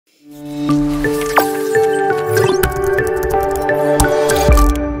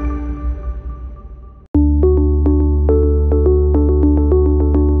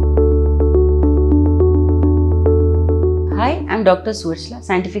Dr. Suvarchalaa,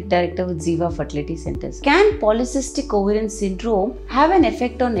 Scientific Director with ZIVA Fertility Centers. Can polycystic ovarian syndrome have an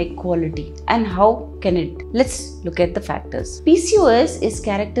effect on egg quality, and how can it? Let's look at the factors. PCOS is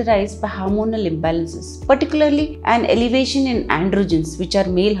characterized by hormonal imbalances, particularly an elevation in androgens, which are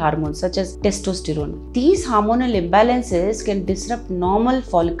male hormones such as testosterone. These hormonal imbalances can disrupt normal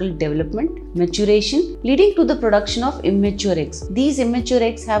follicle development, maturation, leading to the production of immature eggs. These immature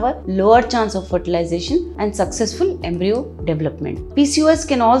eggs have a lower chance of fertilization and successful embryo development. PCOS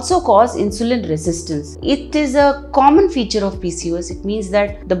can also cause insulin resistance. It is a common feature of PCOS. It means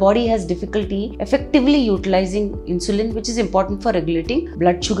that the body has difficulty effectively utilizing insulin, which is important for regulating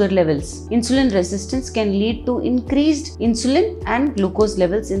blood sugar levels. Insulin resistance can lead to increased insulin and glucose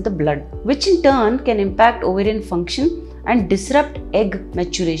levels in the blood, which in turn can impact ovarian function and disrupt egg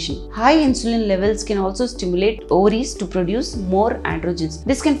maturation. High insulin levels can also stimulate ovaries to produce more androgens.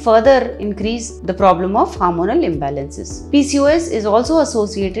 This can further increase the problem of hormonal imbalances. PCOS is also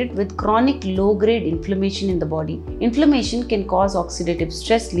associated with chronic low-grade inflammation in the body. Inflammation can cause oxidative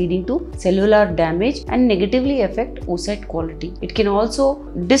stress, leading to cellular damage and negatively affect oocyte quality. It can also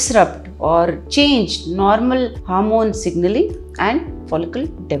disrupt or change normal hormone signaling and follicle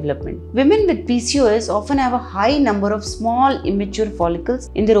development. Women with PCOS often have a high number of small immature follicles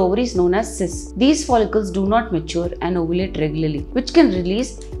in their ovaries known as cysts. These follicles do not mature and ovulate regularly, which can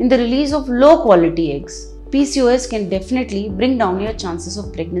result in the release of low quality eggs. PCOS can definitely bring down your chances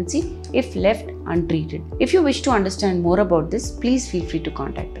of pregnancy if left untreated. If you wish to understand more about this, please feel free to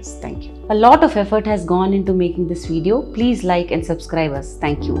contact us. Thank you. A lot of effort has gone into making this video. Please like and subscribe us.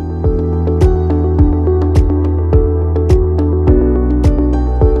 Thank you.